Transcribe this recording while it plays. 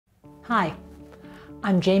Hi,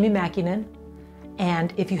 I'm Jamie Mäkinen,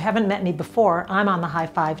 and if you haven't met me before, I'm on the High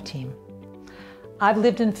Five team. I've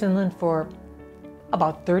lived in Finland for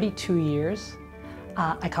about 32 years.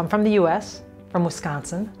 I come from the US, from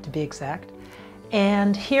Wisconsin to be exact,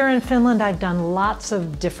 and here in Finland I've done lots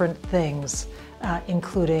of different things,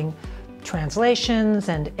 including translations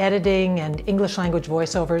and editing and English language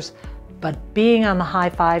voiceovers, but being on the High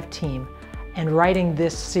Five team and writing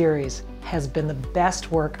this series has been the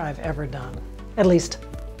best work I've ever done, at least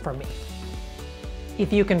for me.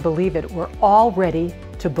 If you can believe it, we're all ready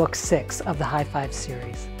to book 6 of the High Five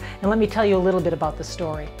series. And let me tell you a little bit about the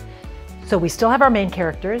story. So we still have our main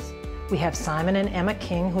characters. We have Simon and Emma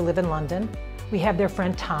King, who live in London. We have their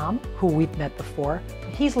friend Tom, who we've met before.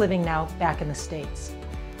 He's living now back in the States.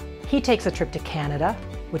 He takes a trip to Canada,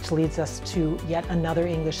 which leads us to yet another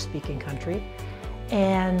English-speaking country.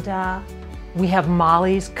 And we have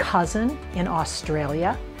Molly's cousin in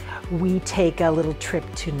Australia. We take a little trip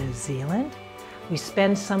to New Zealand. We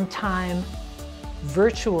spend some time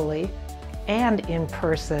virtually and in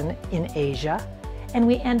person in Asia, and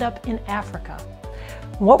we end up in Africa.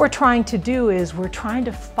 What we're trying to do is we're trying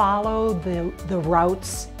to follow the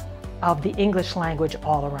routes of the English language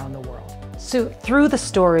all around the world. So through the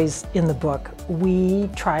stories in the book, we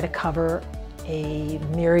try to cover a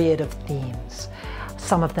myriad of themes.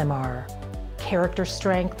 Some of them are character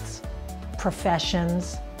strengths,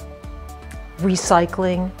 professions,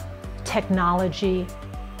 recycling, technology,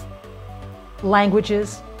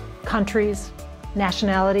 languages, countries,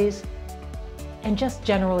 nationalities, and just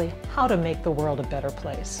generally how to make the world a better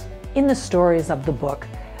place. In the stories of the book,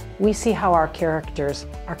 we see how our characters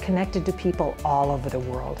are connected to people all over the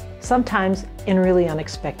world, sometimes in really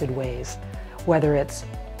unexpected ways, whether it's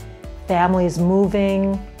families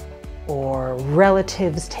moving, or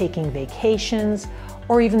relatives taking vacations,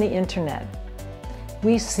 or even the internet.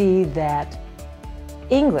 We see that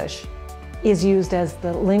English is used as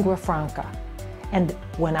the lingua franca, and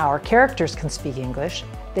when our characters can speak English,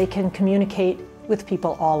 they can communicate with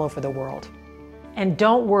people all over the world. And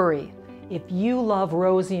don't worry, if you love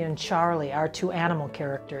Rosie and Charlie, our 2 animal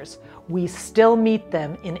characters, we still meet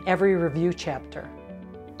them in every review chapter.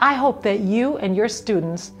 I hope that you and your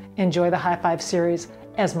students enjoy the High Five series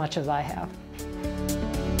as much as I have.